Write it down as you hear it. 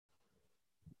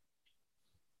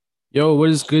Yo, what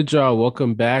is good, y'all?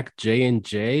 Welcome back, J and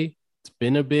J. It's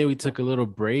been a bit. We took a little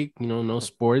break. No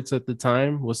sports at the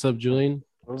time. What's up, Julian?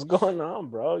 What's going on,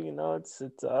 bro? It's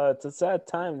a sad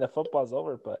time that football's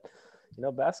over, but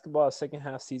basketball second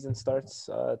half season starts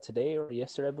today or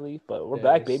yesterday, I believe. But we're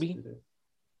back, Yes. baby.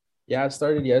 Yeah, it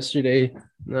started yesterday.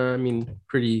 I mean,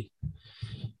 pretty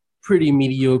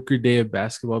mediocre day of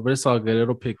basketball, but it's all good.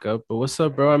 It'll pick up. But what's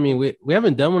up, bro? I mean, we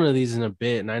haven't done one of these in a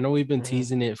bit, and I know we've been hmm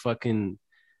teasing it. Fucking,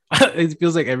 it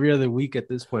feels like every other week at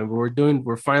this point. But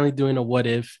we're finally doing a what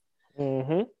if.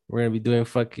 hmm We're gonna be doing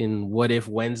fucking what if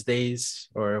Wednesdays,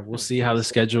 or we'll see how the Yes,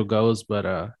 sir. schedule goes.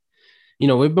 But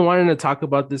we've been wanting to talk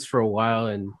about this for a while,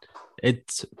 and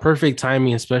it's perfect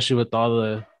timing, especially with all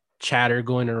the chatter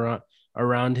going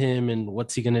around him and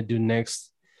what's he gonna do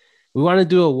next. We want to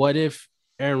do a what if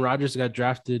Aaron Rodgers got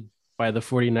drafted by the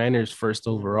 49ers first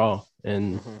hmm overall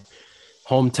and hmm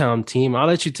hometown team. I'll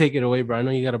let you take it away, bro. I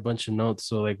know you got a bunch of notes.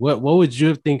 So like what would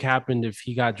you think happened if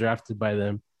he got drafted by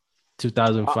them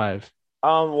 2005?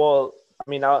 Well, I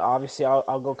mean,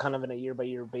 I'll go kind of in a year by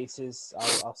year basis.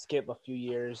 I'll skip a few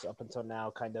years up until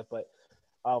now, kind of, but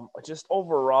just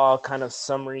overall kind of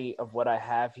summary of what I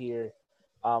have here.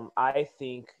 I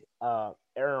think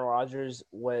Aaron Rodgers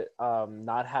would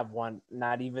not have won,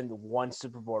 not even one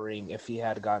Super Bowl ring if he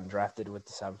had gotten drafted with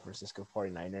the San Francisco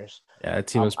 49ers. Yeah, that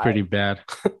team Um, was I, pretty bad.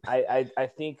 I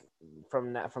think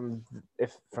from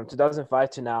 2005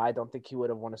 to now, I don't think he would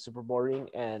have won a Super Bowl ring,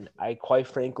 and I quite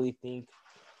frankly think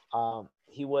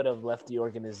he would have left the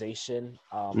organization.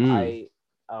 Mm. I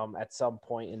At some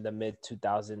point in the mid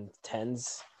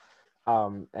 2010s.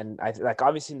 And I like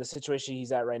obviously in the situation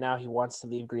he's at right now, he wants to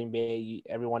leave Green Bay.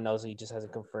 Everyone knows he just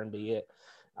hasn't confirmed it yet.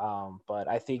 But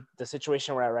I think the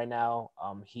situation we're at right now,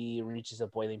 he reaches a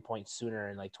boiling point sooner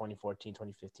in like 2014,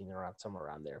 2015, around somewhere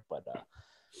around there. But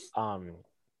um,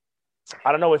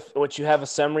 I don't know if what you have a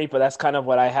summary, but that's kind of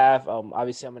what I have.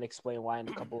 Obviously, I'm going to explain why in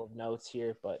a couple of notes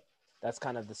here, but that's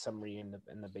kind of the summary and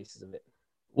the basis of it.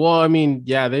 Well, I mean,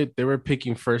 yeah, they were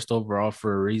picking first overall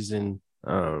for a reason.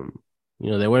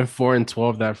 They went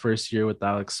 4-12 that first year with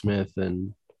Alex Smith,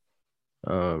 and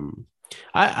um,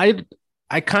 I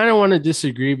I kind of want to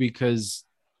disagree because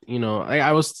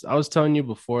I was telling you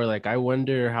before, like I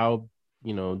wonder how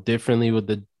differently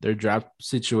would their draft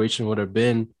situation would have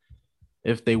been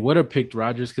if they would have picked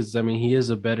Rodgers, because I mean he is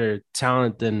a better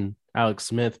talent than Alex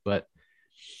Smith, but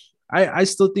I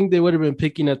still think they would have been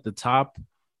picking at the top,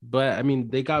 but I mean,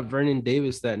 they got Vernon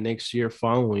Davis that next year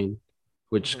following,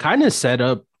 which Mm-hmm, kind of set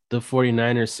up the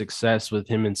 49ers success with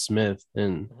him and Smith.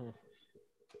 And mm-hmm,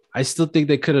 I still think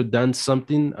they could have done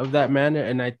something of that manner.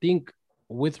 And I think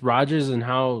with Rodgers and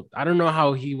how I don't know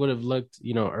how he would have looked,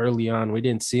 early on. We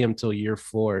didn't see him till year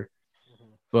 4.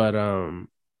 mm-hmm. But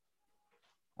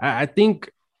I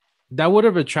think that would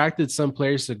have attracted some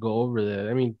players to go over there.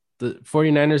 I mean, the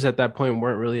 49ers at that point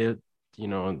weren't really a, you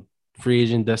know, free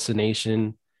agent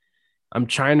destination. I'm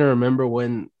trying to remember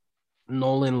when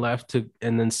Nolan left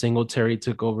and then Singletary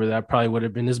took over. That probably would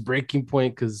have been his breaking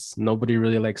point because nobody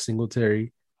really liked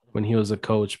Singletary when he was a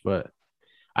coach. But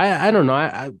I don't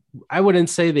know. I wouldn't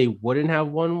say they wouldn't have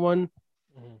won one.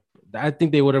 Mm-hmm. I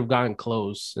think they would have gotten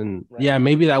close. And Right. yeah,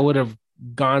 maybe that would have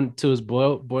gone to his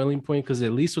boiling point because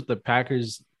at least with the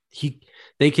Packers,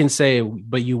 they can say,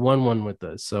 but you won one with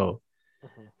us. So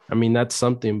Mm-hmm. I mean, that's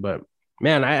something. But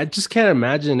man, I just can't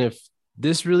imagine if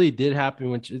this really did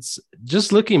happen, which it's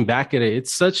just looking back at it,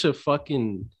 it's such a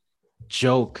fucking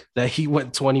joke that he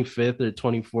went 25th or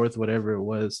 24th, whatever it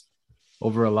was,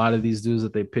 over a lot of these dudes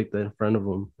that they picked in front of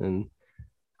him. And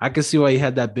I can see why he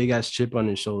had that big ass chip on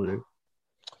his shoulder.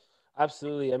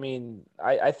 Absolutely. I mean,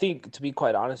 I think to be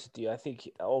quite honest with you, I think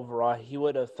overall he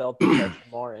would have felt the pressure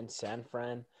more in San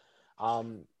Fran,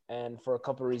 and for a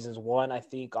couple of reasons. One, I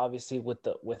think obviously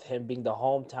with him being the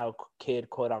hometown kid,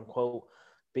 quote unquote,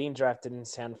 being drafted in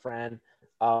San Fran,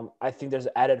 I think there's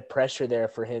added pressure there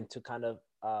for him to kind of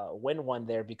win one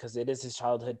there because it is his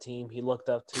childhood team. He looked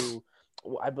up to,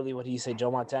 I believe, what he say, Joe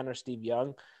Montana or Steve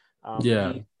Young.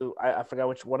 Yeah. I forgot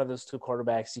which one of those two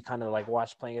quarterbacks he kind of like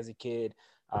watched playing as a kid.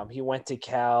 He went to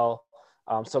Cal.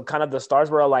 So kind of the stars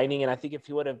were aligning, and I think if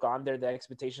he would have gone there, the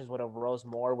expectations would have rose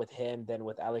more with him than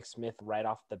with Alex Smith right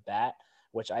off the bat,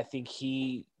 which I think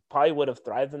he probably would have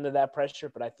thrived under that pressure,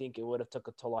 but I think it would have took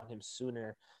a toll on him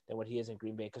sooner than what he is in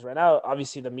Green Bay. Because right now,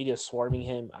 obviously, the media is swarming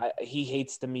him. He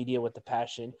hates the media with the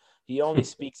passion. He only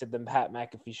speaks at the Pat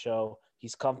McAfee show.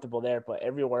 He's comfortable there, but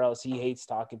everywhere else, he hates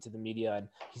talking to the media, and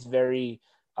he's very,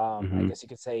 I Mm-hmm. guess you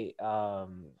could say,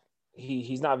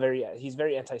 he's not very he's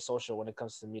very antisocial when it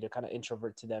comes to the media, kind of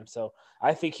introvert to them. So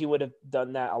I think he would have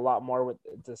done that a lot more with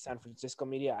the San Francisco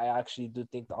media. I actually do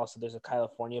think that also there's a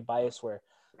California bias where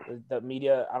The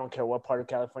media, I don't care what part of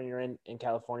California you're in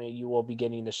California, you will be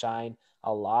getting to shine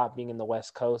a lot being in the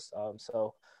West Coast.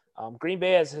 Green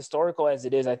Bay, as historical as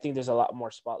it is, I think there's a lot more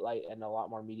spotlight and a lot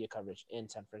more media coverage in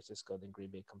San Francisco than Green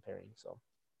Bay comparing. So,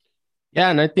 Yeah,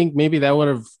 and I think maybe that would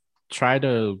have tried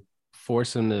to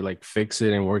force him to like fix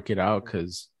it and work it out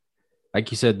because,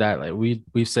 like you said, that like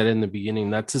we've said in the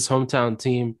beginning, that's his hometown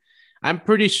team. I'm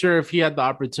pretty sure if he had the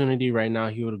opportunity right now,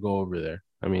 he would go over there.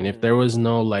 I mean, if mm-hmm. there was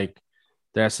no like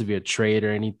there has to be a trade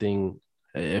or anything,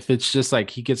 if it's just like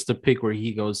he gets to pick where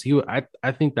he goes,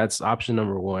 I think that's option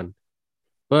number one.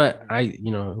 But Mm-hmm.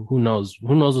 I, who knows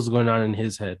what's going on in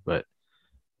his head. But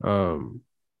um,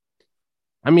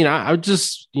 I mean, I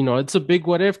just, it's a big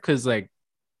what if because like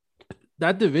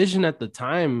that division at the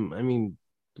time, I mean,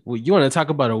 well, you want to talk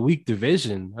about a weak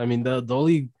division. I mean, the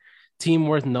only team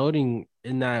worth noting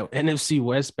in that NFC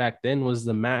West back then was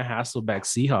the Matt Hasselbeck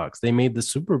Seahawks. They made the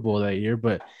Super Bowl that year,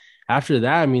 but after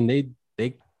that, I mean, they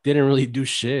didn't really do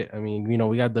shit. I mean,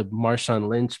 we got the Marshawn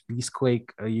Lynch Beastquake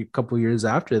couple years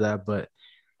after that, but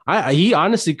he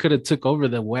honestly could have took over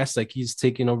the West like he's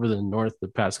taken over the North the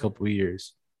past couple of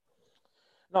years.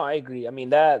 No, I agree. I mean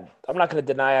that I'm not gonna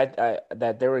deny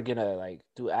that they were gonna like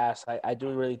do ass. I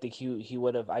do really think he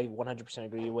would have. I 100%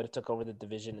 agree. He would have took over the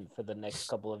division for the next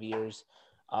couple of years.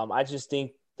 I just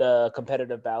think the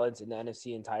competitive balance in the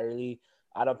NFC entirely.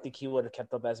 I don't think he would have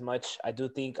kept up as much. I do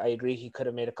think I agree he could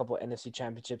have made a couple of NFC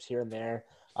championships here and there,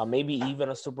 maybe even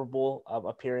a Super Bowl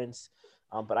appearance.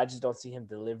 But I just don't see him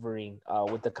delivering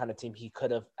with the kind of team he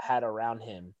could have had around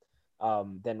him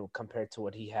than compared to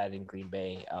what he had in Green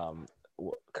Bay.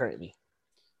 Currently.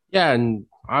 Yeah, and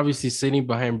obviously sitting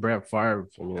behind Brett Favre,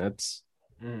 I mean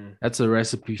Mm. that's a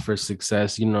recipe for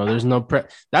success. There's no pre.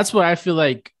 That's what I feel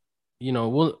like.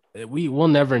 We'll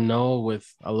never know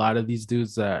with a lot of these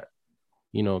dudes that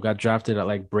got drafted at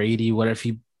like Brady. What if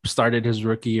he started his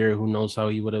rookie year? Who knows how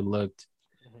he would have looked?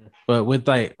 Mm-hmm. But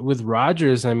with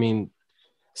Rodgers, I mean,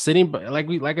 sitting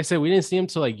like I said, we didn't see him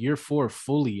till like year 4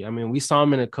 fully. I mean, we saw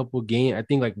him in a couple games. I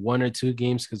think like 1 or 2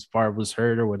 games because Favre was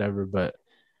hurt or whatever. But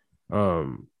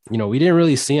we didn't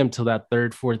really see him till that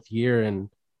third, fourth year, and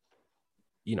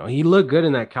he looked good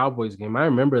in that Cowboys game. I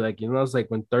remember like, it was like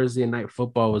when Thursday night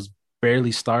football was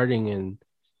barely starting and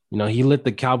he lit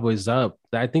the Cowboys up.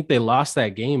 I think they lost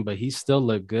that game, but he still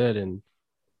looked good. And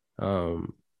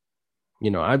um,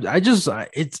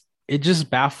 it just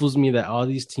baffles me that all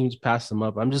these teams pass him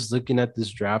up. I'm just looking at this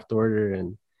draft order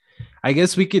and I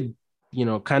guess we could,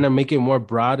 kind of make it more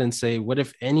broad and say, what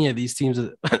if any of these teams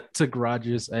took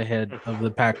Rodgers ahead of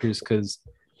the Packers? Because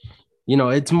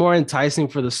it's more enticing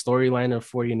for the storyline of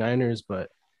 49ers, but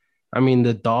I mean,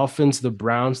 the Dolphins, the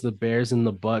Browns, the Bears, and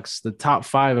the Bucks, the top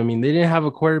five, I mean, they didn't have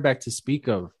a quarterback to speak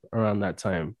of around that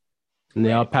time. And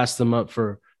they all Right. passed them up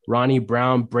for Ronnie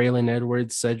Brown, Braylon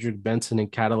Edwards, Cedric Benson, and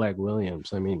Cadillac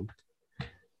Williams. I mean,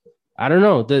 I don't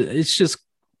know. It's just,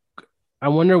 I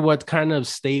wonder what kind of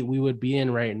state we would be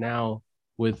in right now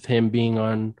with him being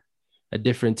on a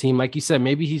different team. Like you said,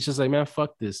 maybe he's just like, man,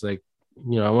 fuck this. Like,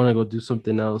 I want to go do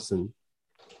something else and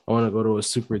I want to go to a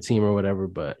super team or whatever.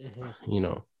 But Mm-hmm. you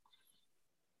know,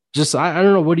 just I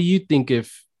don't know. What do you think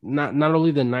if not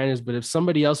only the Niners, but if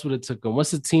somebody else would have took him?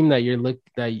 What's the team that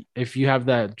that if you have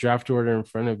that draft order in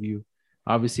front of you?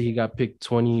 Obviously, he got picked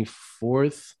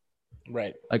 24th.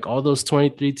 Right. Like all those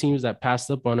 23 teams that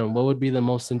passed up on him, what would be the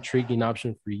most intriguing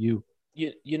option for you?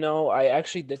 I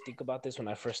actually did think about this when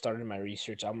I first started my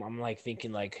research. I'm like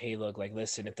thinking like, hey, look, like,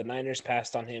 listen, if the Niners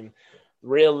passed on him,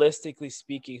 realistically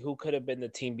speaking, who could have been the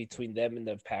team between them and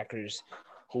the Packers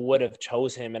who would have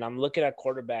chose him? And I'm looking at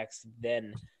quarterbacks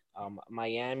then.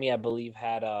 Miami, I believe,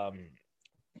 had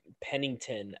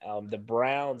Pennington. The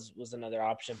Browns was another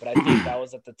option, but I think that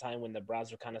was at the time when the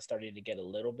Browns were kind of starting to get a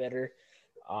little better.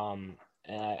 And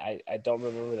I don't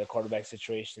remember the quarterback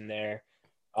situation there.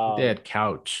 They Um, had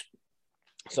Couch.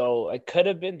 so it could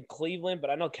have been Cleveland,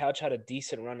 but I know Couch had a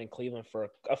decent run in Cleveland for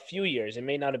a few years. It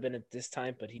may not have been at this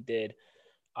time, but he did.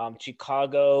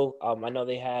 Chicago, I know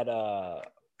they had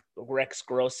Rex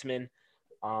Grossman,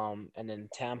 and then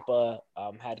Tampa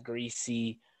had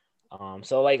Greasy.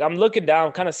 So like I'm looking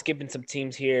down, kind of skipping some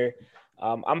teams here.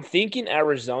 I'm thinking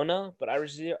Arizona, but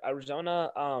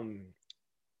Arizona,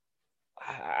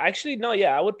 actually no,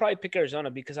 yeah, I would probably pick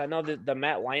Arizona because I know that the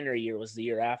Matt Leinart year was the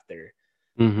year after.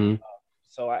 Mm-hmm.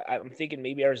 So I'm thinking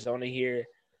maybe Arizona here,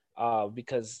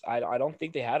 because I don't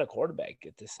think they had a quarterback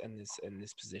at this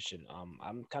position.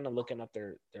 I'm kind of looking up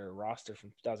their roster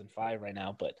from 2005 right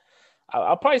now, but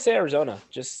I'll probably say Arizona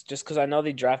just because I know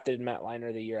they drafted Matt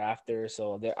Leinart the year after,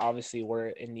 so they obviously were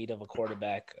in need of a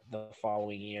quarterback the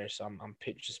following year. So I'm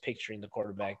just picturing the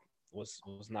quarterback was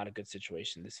not a good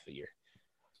situation this year.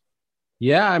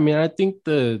 Yeah, I mean, I think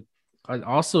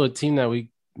also a team that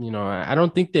I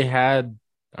don't think I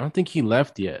don't think he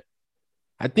left yet.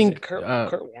 I Was it think Kurt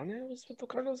Warner was with the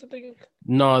Cardinals? I think.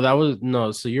 no, that was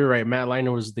no. So you're right. Matt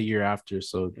Leinart was the year after,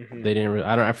 so Mm-hmm. they didn't.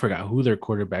 I forgot who their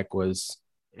quarterback was.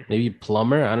 Maybe Mm-hmm.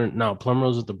 Plummer. I don't know. Plummer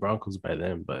was with the Broncos by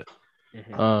then, but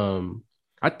Mm-hmm. um,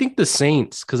 I think the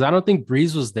Saints because I don't think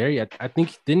Breeze was there yet. I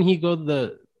think didn't he go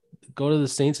to the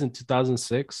Saints in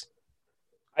 2006?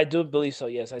 I do believe so.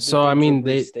 Yes, I do So I think Drew mean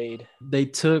Brees stayed. they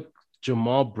took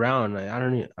Jamal Brown. I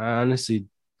honestly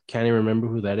can't even remember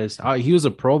who that is. He was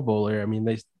a Pro Bowler. I mean,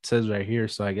 they says right here,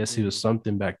 so I guess he was Mm.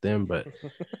 something back then. But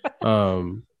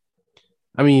um,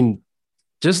 I mean,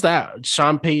 just that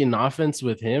Sean Payton offense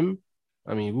with him.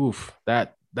 I mean, oof,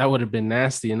 that would have been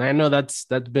nasty. And I know that's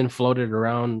been floated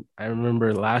around. I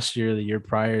remember last year, the year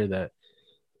prior, that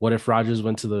what if Rodgers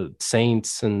went to the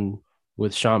Saints and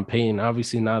with Sean Payton?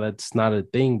 Obviously, now that's not a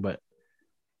thing, but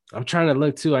I'm trying to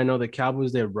look too. I know the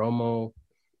Cowboys, they had Romo,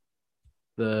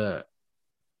 the the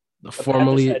The Panthers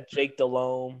formerly had Jake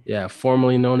Delhomme. yeah,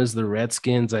 formerly known as the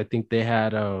Redskins. I think they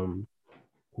had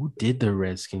who did the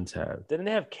Redskins have? Didn't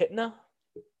they have Kitna?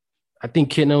 I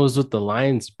think Kitna was with the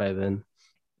Lions by then.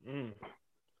 Mm,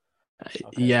 okay.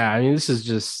 Yeah, I mean this is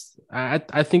just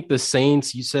I think the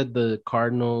Saints, you said the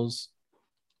Cardinals,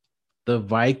 the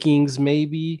Vikings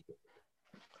maybe.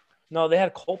 No, they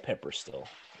had Culpepper still.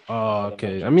 Oh, The okay.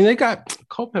 I Vikings. mean they got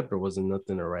Culpepper wasn't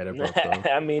nothing to write about though.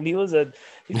 I mean, he's one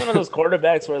of those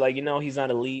quarterbacks where like he's not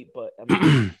elite, but I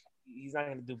mean he's not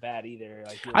gonna do bad either.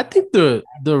 Like I he'll have think like the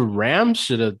average game. Rams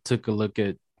should have took a look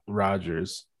at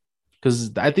Rodgers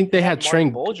because I think They they had had Mark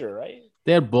Trent, Bulger, right?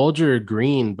 they had Bulger or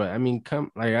Green, but I mean,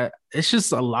 it's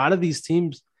just a lot of these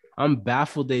teams. I'm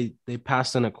baffled they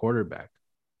passed on a quarterback.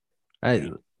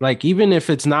 I like even if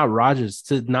it's not Rodgers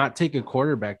to not take a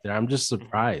quarterback there. I'm just Mm-hmm.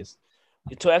 surprised.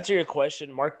 To answer your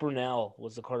question, Mark Brunell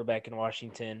was the quarterback in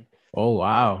Washington Oh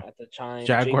wow, at the time.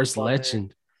 Jake Jaguars Plummer.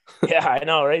 legend. Yeah, I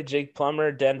know, right? Jake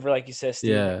Plummer, Denver, like you said,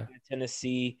 Steve Yeah. Young,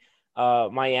 Tennessee,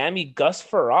 Miami. Gus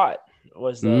Farrat Mm.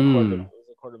 was the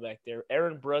quarterback there.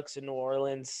 Aaron Brooks in New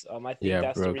Orleans. I think Yeah,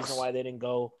 that's the reason Brooks. why they didn't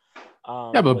go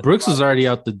Yeah, but with Brooks was already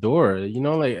Rodgers. out the door.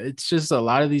 Like it's just a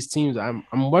lot of these teams. I'm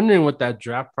wondering what that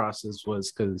draft process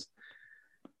was because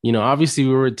obviously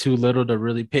we were too little to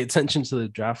really pay attention to the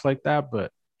draft like that.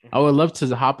 But I Mhm. would love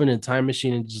to hop in a time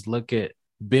machine and just look at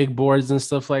big boards and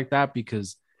stuff like that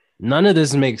because none of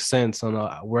this makes sense on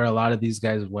where a lot of these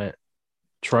guys went.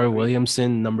 Troy Agreed.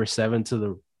 Williamson, number 7 to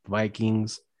the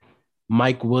Vikings.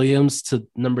 Mike Williams to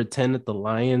number 10 at the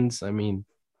Lions. I mean,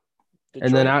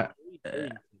 and then Detroit. I Very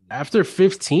after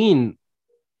 15,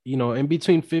 in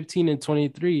between 15 and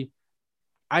 23,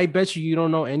 I bet you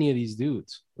don't know any of these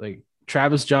dudes. Like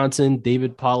Travis Johnson,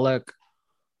 David Pollock,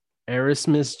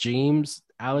 Erasmus James,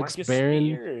 Alex Marcus Barron,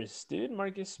 Spears, dude.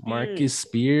 Marcus Marcus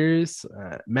Spears.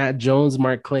 Spears, Matt Jones,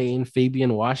 Mark Clayton,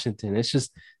 Fabian Washington. It's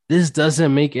just this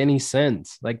doesn't make any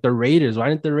sense. Like the Raiders, why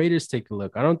didn't the Raiders take a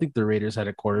look? I don't think the Raiders had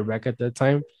a quarterback at that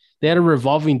time. They had a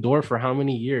revolving door for how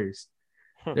many years?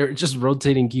 They're just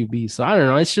rotating QB. So I don't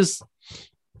know.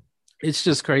 It's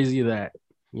just crazy that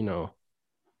you know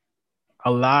a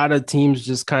lot of teams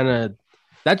just kind of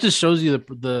that just shows you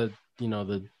the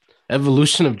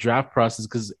evolution of draft process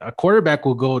because a quarterback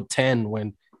will go 10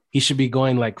 when he should be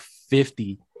going like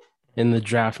 50 in the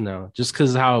draft now, just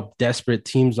because how desperate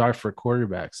teams are for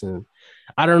quarterbacks. And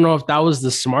I don't know if that was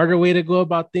the smarter way to go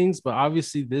about things, but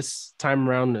obviously this time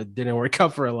around it didn't work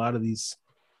out for a lot of these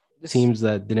This teams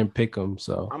that didn't pick them.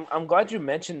 So I'm glad you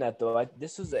mentioned that though. Like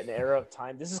this was an era of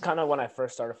time. This is kind of when I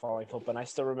first started following football, and I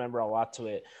still remember a lot to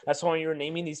it. That's why when you were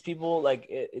naming these people, like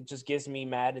it just gives me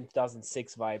mad in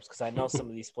 2006 vibes because I know some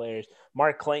of these players.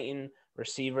 Mark Clayton,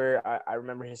 receiver, I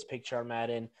remember his picture on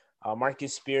Madden.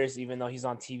 Marcus Spears, even though he's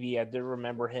on TV, I do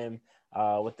remember him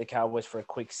with the Cowboys for a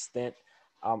quick stint.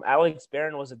 Alex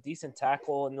Barron was a decent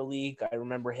tackle in the league. I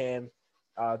remember him.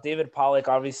 David Pollock,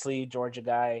 obviously Georgia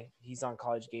guy. He's on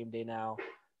College Game Day now.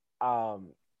 Um,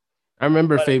 I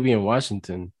remember but Fabian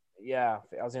Washington. yeah,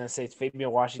 I was gonna say it's Fabian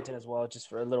Washington as well, just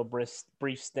for a little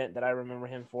brief stint that I remember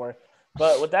him for.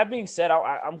 But with that being said,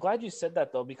 I'm glad you said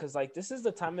that though, because like this is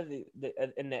the time of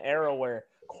in the era where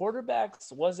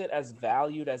quarterbacks wasn't as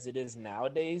valued as it is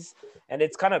nowadays, and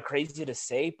it's kind of crazy to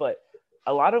say, but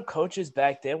a lot of coaches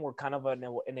back then were kind of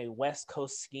in a West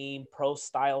Coast scheme, pro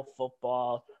style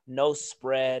football, no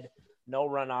spread, no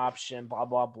run option, blah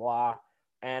blah blah,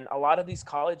 and a lot of these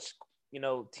college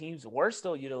teams were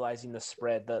still utilizing the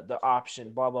spread, the option,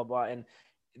 blah blah blah, and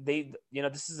they,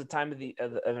 this is a time of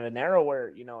an era where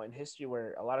in history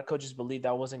where a lot of coaches believed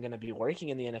that wasn't going to be working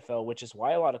in the NFL, which is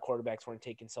why a lot of quarterbacks weren't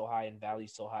taken so high and valued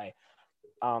so high.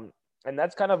 And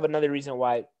that's kind of another reason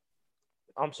why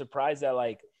I'm surprised that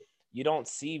like you don't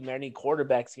see many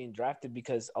quarterbacks getting drafted,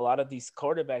 because a lot of these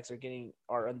quarterbacks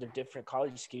are under different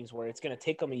college schemes where it's going to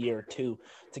take them a year or two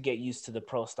to get used to the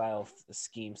pro style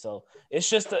scheme. So it's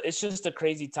just a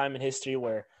crazy time in history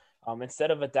where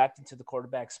instead of adapting to the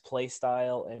quarterback's play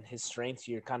style and his strengths,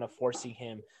 you're kind of forcing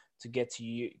him to get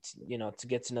to to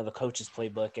get to know the coach's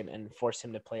playbook, and force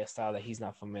him to play a style that he's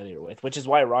not familiar with, which is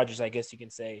why Rodgers, I guess you can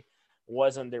say,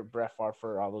 was under Brett Favre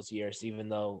for all those years, even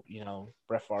though,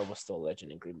 Brett Favre was still a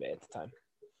legend in Green Bay at the time.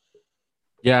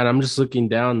 Yeah, and I'm just looking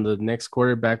down. The next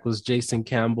quarterback was Jason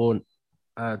Campbell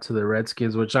to the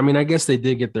Redskins, which I mean, I guess they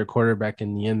did get their quarterback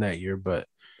in the end that year, but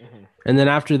Mm-hmm. and then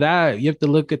after that, you have to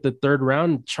look at the third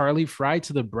round, Charlie Fry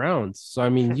to the Browns. So I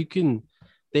mean,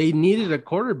 they needed a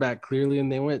quarterback clearly,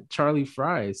 and they went Charlie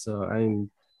Fry. So I mean,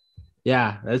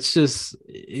 yeah, that's just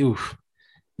oof.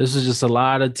 This is just a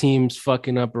lot of teams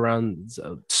fucking up around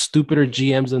stupider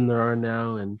GMs than there are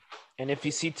now, and And if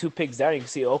you see two picks down, you can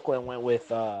see Oakland went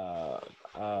with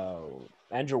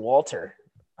Andrew Walter,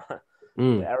 the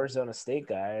mm, Arizona State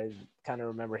guy. I kind of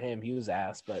remember him. He was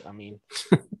ass, but I mean,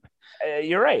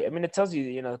 you're right. I mean, it tells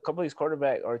you, a couple of these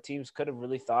quarterback or teams could have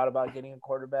really thought about getting a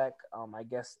quarterback. I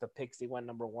guess the picks they went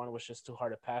number one was just too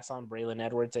hard to pass on. Braylon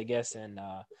Edwards, I guess, and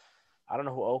I don't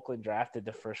know who Oakland drafted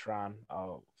the first round.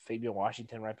 Fabian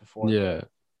Washington right before, but yeah,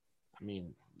 I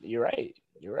mean, you're right.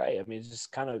 You're right. I mean, it's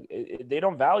just kind of they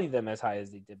don't value them as high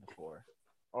as they did before,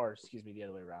 or excuse me, the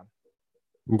other way around.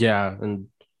 yeah, and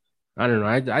I don't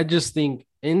know. I just think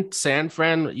in San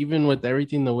Fran, even with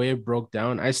everything the way it broke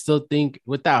down, I still think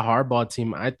with that hardball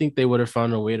team, I think they would have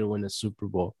found a way to win a Super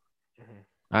Bowl.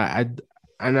 Mm-hmm.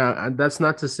 I, that's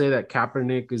not to say that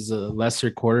Kaepernick is a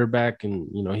lesser quarterback and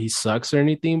he sucks or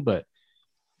anything, but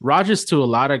Rodgers to a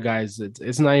lot of guys,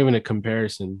 it's not even a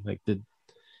comparison. Like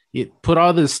it put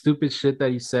all the stupid shit that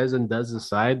he says and does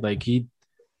aside, like you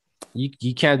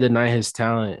can't deny his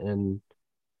talent. And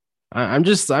I'm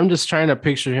just trying to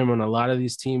picture him on a lot of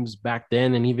these teams back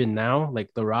then and even now, like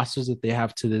the rosters that they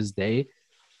have to this day.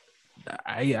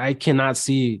 I cannot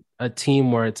see a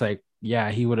team where it's like, yeah,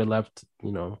 he would have left,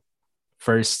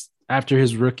 first after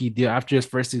his rookie deal, after his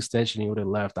first extension, he would have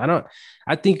left.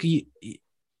 I think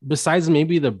besides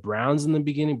maybe the Browns in the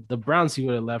beginning, the Browns he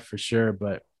would have left for sure,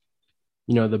 but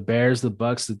the Bears, the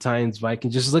Bucks, the Titans,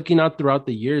 Vikings, just looking out throughout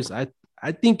the years, I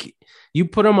think you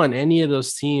put them on any of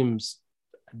those teams,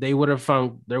 they would have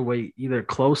found their way either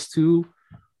close to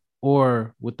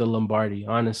or with the Lombardi.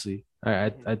 Honestly,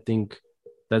 I think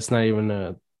that's not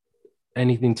even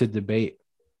anything to debate.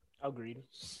 Agreed.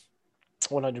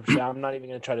 100%. I'm not even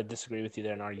going to try to disagree with you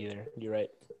there and argue there. You're right.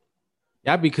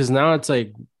 Yeah, because now it's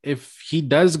like if he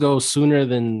does go sooner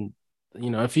than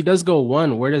if he does go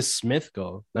one, where does Smith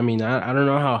go? I mean, I don't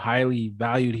know how highly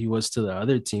valued he was to the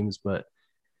other teams, but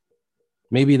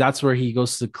maybe that's where he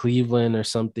goes to Cleveland or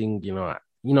something.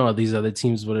 These other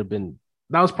teams would have been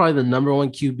that was probably the number one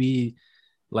QB,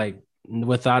 like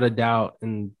without a doubt,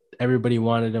 and everybody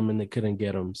wanted him and they couldn't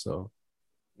get him. So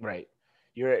Right.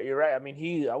 You're right. I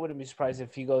mean, I wouldn't be surprised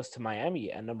if he goes to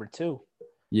Miami at number two.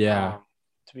 yeah. Um,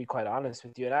 to be quite honest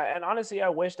with you, and honestly, I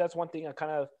wish that's one thing I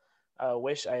kind of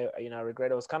wish I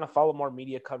regret. It was kind of follow more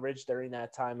media coverage during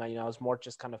that time. I was more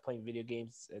just kind of playing video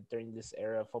games during this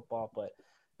era of football, but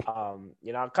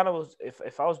I kind of was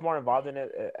if I was more involved in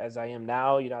it as I am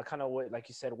now, I kind of would, like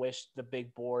you said, wish the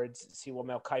big boards, see what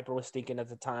Mel Kiper was thinking at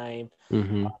the time.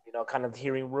 Mm-hmm. Kind of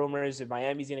hearing rumors if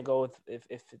Miami's going to go with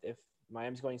if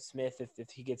Miami's going Smith, if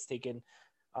he gets taken,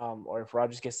 or if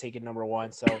Rodgers gets taken number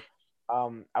one. So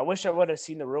I wish I would have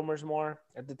seen the rumors more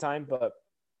at the time, but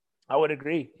I would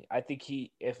agree. I think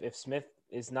if Smith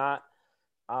is not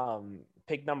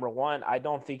pick number one, I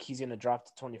don't think he's going to drop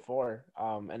to 24.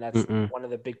 And that's Mm-mm. one of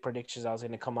the big predictions I was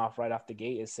going to come off right off the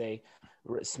gate is say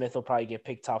Smith will probably get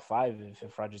picked top five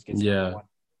if Rodgers gets number Yeah. one.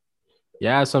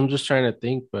 Yeah. So I'm just trying to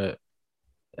think, but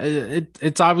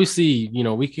it's obviously,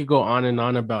 we could go on and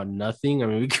on about nothing. I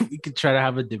mean, we could try to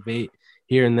have a debate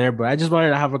here and there, but I just wanted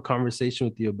to have a conversation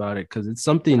with you about it because it's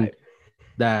something Right.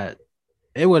 that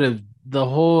it would have the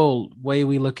whole way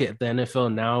we look at the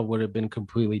NFL now would have been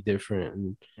completely different.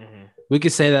 And Mm-hmm. we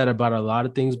could say that about a lot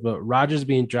of things, but Rodgers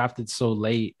being drafted so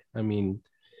late, I mean,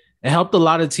 it helped a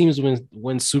lot of teams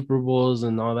win Super Bowls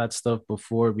and all that stuff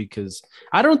before because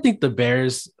I don't think the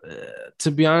Bears,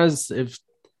 to be honest, if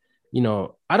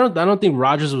I don't think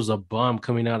Rodgers was a bum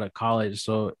coming out of college,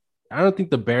 so I don't think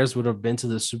the Bears would have been to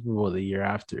the Super Bowl the year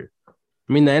after.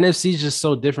 I mean, the NFC is just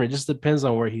so different. It just depends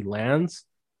on where he lands.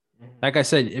 Mm-hmm. Like I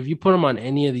said, if you put him on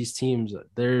any of these teams,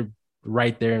 they're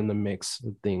right there in the mix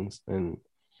of things. And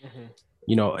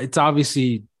Mm-hmm. it's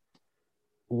obviously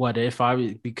what if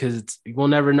I because we'll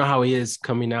never know how he is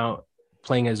coming out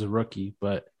playing as a rookie,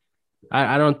 but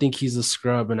I don't think he's a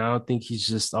scrub, and I don't think he's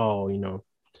just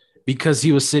because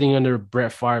he was sitting under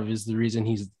Brett Favre is the reason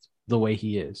he's the way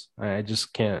he is. I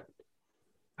just can't.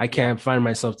 I Yeah, can't find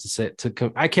myself to say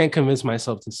I can't convince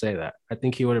myself to say that. I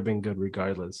think he would have been good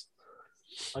regardless.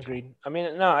 agreed. I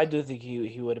mean, no, I do think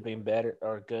he would have been better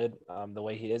or good the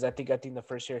way he is. I think the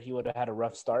first year he would have had a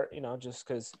rough start, just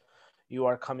because you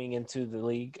are coming into the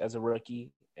league as a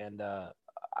rookie, and I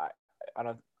I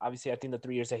don't obviously I think the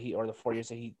 3 years that he or the 4 years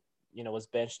that he was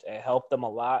benched, it helped them a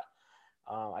lot.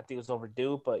 I think it was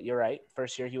overdue, but you're right.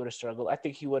 First year he would have struggled. I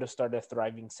think he would have started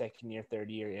thriving second year, third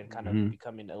year, and kind of Mm-hmm.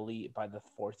 becoming elite by the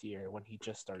fourth year when he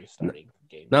just started starting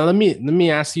Now games. let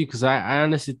me ask you because I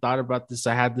honestly thought about this.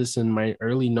 I had this in my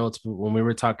early notes when we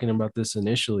were talking about this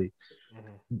initially.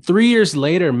 Mm-hmm. 3 years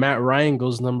later, Matt Ryan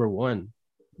goes number one.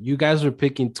 You guys were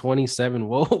picking 27.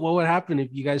 What would happen if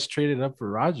you guys traded up for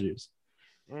Rodgers?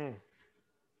 Mm.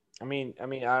 I mean, I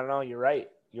don't know. You're right.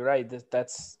 You're right.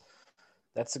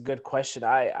 That's a good question.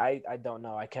 I don't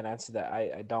know. I can't answer that.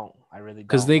 I don't. I really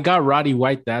Because don't. they got Roddy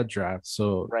White that draft.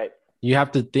 So Right. you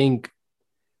have to think,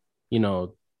 you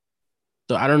know,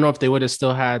 I don't know if they would have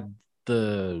still had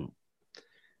the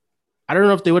I don't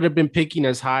know if they would have been picking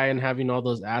as high and having all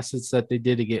those assets that they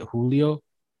did to get Julio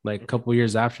like a Mm-hmm. couple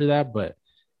years after that. But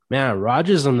man,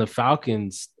 Rodgers on the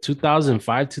Falcons,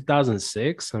 2005,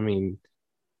 2006. I mean,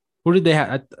 who did they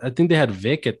have? I think they had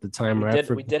Vic at the time, We right?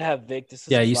 did we did have Vic. This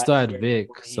is Yeah, his you still last had year Vic.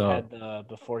 before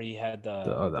he So had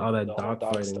all that the whole dog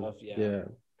dog fighting. stuff. Yeah. Yeah.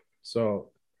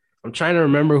 So I'm trying to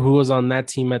remember who was on that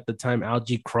team at the time.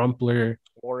 Algie Crumpler.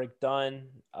 Warwick Dunn.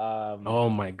 Oh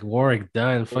my, Warwick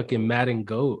Dunn, We, fucking Madden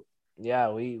Goat. yeah,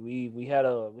 we had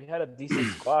a decent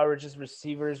squad. We're just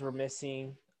receivers were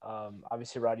missing.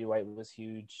 Obviously Roddy White was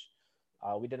huge.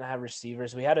 We didn't have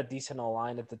receivers. We had a decent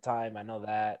line at the time. I know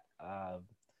that.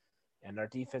 And our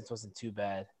defense wasn't too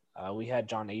bad. We had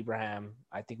John Abraham.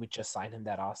 I think we just signed him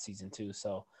that off season too.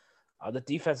 So the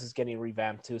defense is getting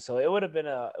revamped too. So it would have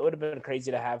been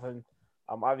crazy to have him.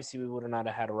 Obviously we would have not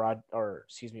have had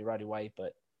Roddy White,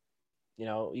 but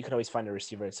you can always find a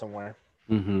receiver somewhere.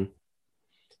 Mm-hmm.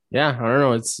 Yeah, I don't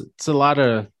know. It's a lot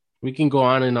of we can go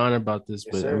on and on about this,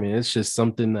 Yes, but I sir. mean, it's just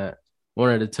something that I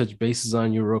wanted to touch bases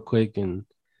on you real quick. And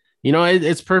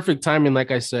it's perfect timing.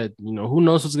 Like I said, who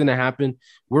knows what's gonna happen?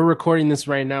 We're recording this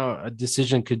right now. A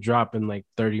decision could drop in like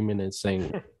 30 minutes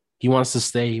saying he wants to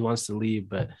stay, he wants to leave,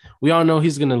 but we all know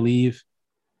he's gonna leave.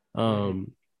 Mm-hmm.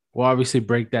 We'll obviously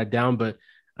break that down, but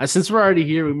since we're already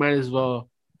here, we might as well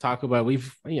talk about.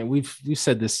 We've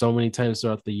said this so many times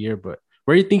throughout the year, but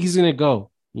where do you think he's gonna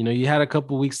go? You had a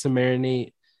couple weeks to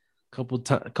marinate,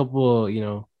 couple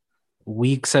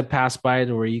weeks have passed by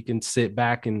to where you can sit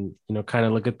back and kind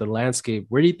of look at the landscape.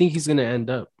 Where do you think he's gonna end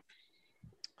up?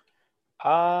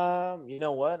 You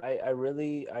know what? I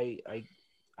really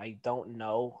I don't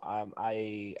know.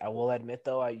 I will admit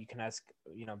though, you can ask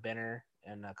Benner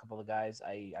and a couple of guys.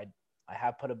 I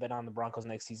have put a bet on the Broncos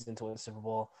next season to win the Super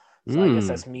Bowl. So I guess Mm,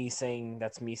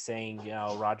 that's me saying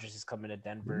Rodgers is coming to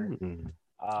Denver. mm.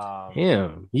 Um,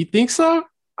 Damn, you think so?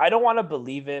 I don't want to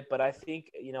believe it, but I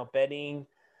think betting,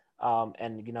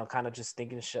 and kind of just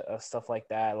thinking of stuff like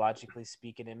that. Logically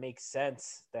speaking, it makes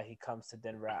sense that he comes to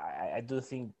Denver. I do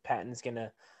think Patton's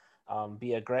gonna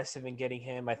be aggressive in getting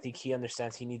him. I think he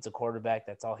understands he needs a quarterback.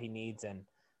 That's all he needs, and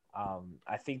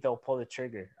I think they'll pull the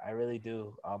trigger. I really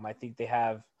do. I think they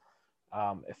have,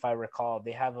 if I recall,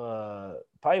 they have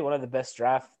probably one of the best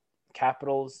draft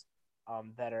capitals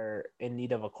that are in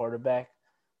need of a quarterback,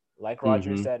 like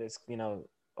Rodgers, Mm-hmm. that is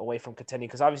away from contending,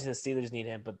 because obviously the Steelers need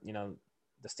him, but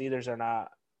the Steelers are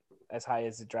not as high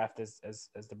as the draft as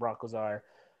the Broncos are.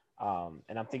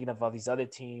 And I'm thinking of all these other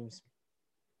teams.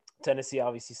 Tennessee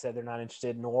obviously said they're not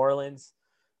interested. New Orleans,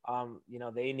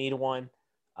 they need one.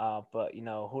 But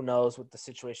who knows what the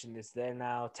situation is there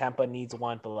now. Tampa needs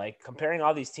one, but like comparing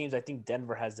all these teams, I think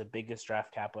Denver has the biggest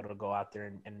draft capital to go out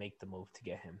there and make the move to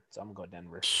get him. So I'm gonna go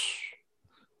Denver.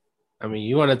 I mean,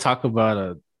 you want to talk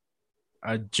about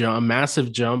a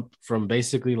massive jump from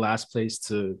basically last place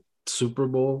to Super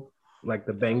Bowl, like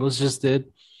the Bengals just did.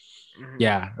 Mm-hmm.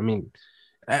 Yeah, I mean,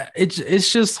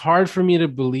 it's just hard for me to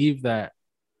believe that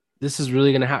this is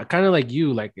really gonna happen. Kind of like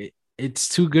you, like it's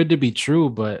too good to be true.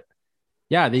 But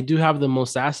yeah, they do have the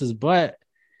most asses, but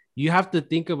you have to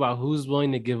think about who's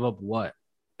willing to give up what.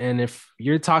 And if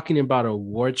you're talking about a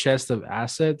war chest of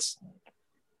assets,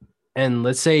 and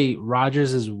let's say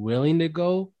Rodgers is willing to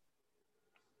go,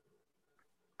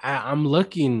 I'm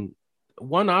looking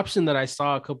one option that I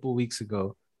saw a couple weeks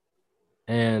ago,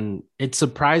 and it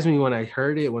surprised me when I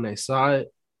heard it, when I saw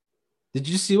it. Did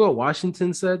you see what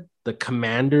Washington said? The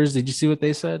Commanders, did you see what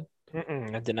they said?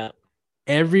 I did not.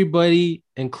 Everybody,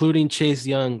 including Chase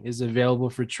Young, is available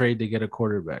for trade to get a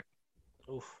quarterback.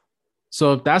 Oof.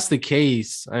 So if that's the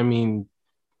case, I mean,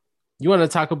 you want to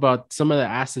talk about some of the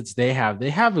assets they have. They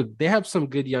have some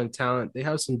good young talent. They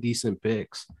have some decent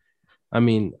picks. I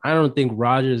mean, I don't think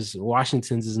Rodgers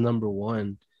Washington's is number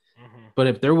one, Hmm. but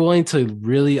if they're willing to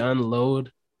really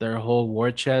unload their whole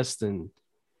war chest and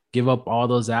give up all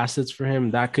those assets for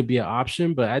him, that could be an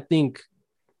option. But I think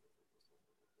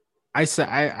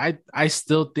I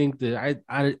still think that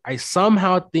I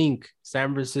somehow think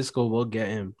San Francisco will get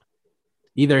him.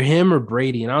 Either him or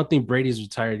Brady. And I don't think Brady's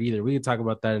retired either. We can talk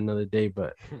about that another day,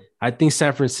 but I think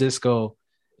San Francisco,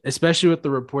 especially with the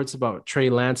reports about Trey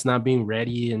Lance not being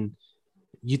ready, and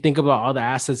you think about all the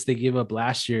assets they gave up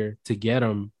last year to get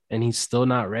him, and he's still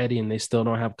not ready, and they still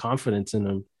don't have confidence in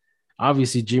him.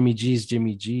 Obviously, Jimmy G's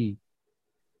Jimmy G.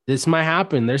 This might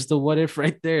happen. There's the what if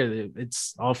right there.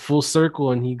 It's all full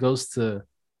circle, and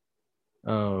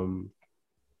um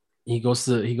he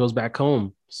goes back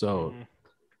home. So Hmm.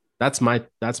 that's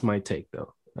my take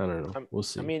though. I don't know. We'll I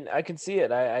see. mean, I can see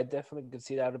it. I definitely could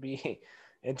see that would be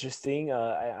interesting.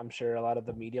 I'm sure a lot of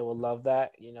the media will love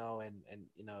that, and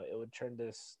it would turn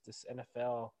this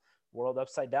NFL world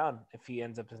upside down if he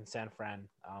ends up in San Fran.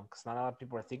 Because not a lot of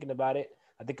people are thinking about it.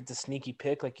 I think it's a sneaky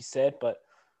pick, like you said, but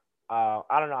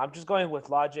I don't know. I'm just going with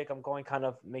logic. I'm going kind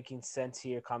of making sense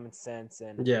here, common sense,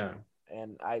 and Yeah.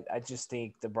 I just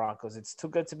think the Broncos. It's too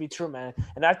good to be true, man.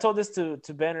 And I've told this to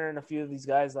Benner and a few of these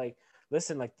guys. Like,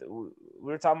 listen, like we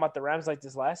were talking about the Rams like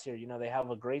this last year. They have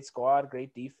a great squad,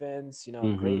 great defense. Great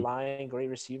Mm-hmm. line, great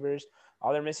receivers.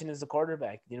 All they're missing is the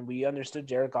quarterback. We understood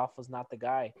Jared Goff was not the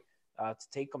guy to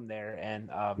take them there, and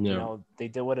Yeah. they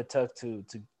did what it took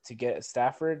to get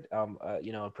Stafford.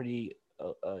 A pretty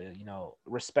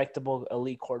respectable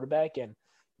elite quarterback, and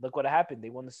look what happened. They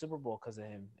won the Super Bowl because of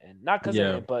him, and not because of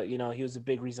Yeah. him, but he was a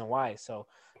big reason why. So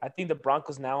I think the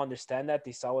Broncos now understand that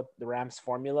they saw what the Rams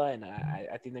formula, and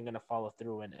I think they're gonna follow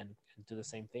through and do the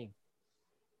same thing.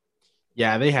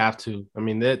 Yeah, they have to. I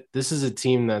mean, that this is a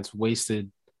team that's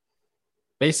wasted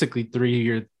basically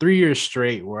 3 years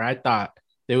straight where I thought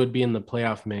they would be in the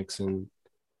playoff mix, and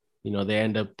they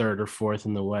end up third or fourth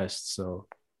in the West. So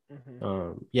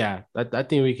Hmm. yeah, I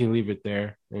think we can leave it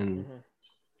there. And Hmm.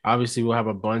 obviously we'll have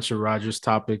a bunch of Rodgers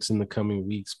topics in the coming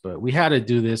weeks, but we had to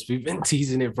do this. We've been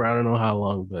teasing it for I don't know how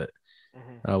long, but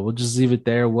Hmm. we'll just leave it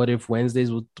there. What if Wednesdays?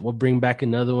 We'll bring back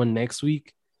another one next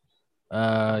week.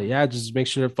 Hmm. Yeah, just make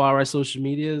sure to follow our social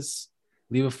medias,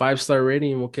 leave a 5-star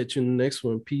rating, and we'll catch you in the next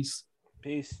one. Peace.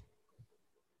 Peace.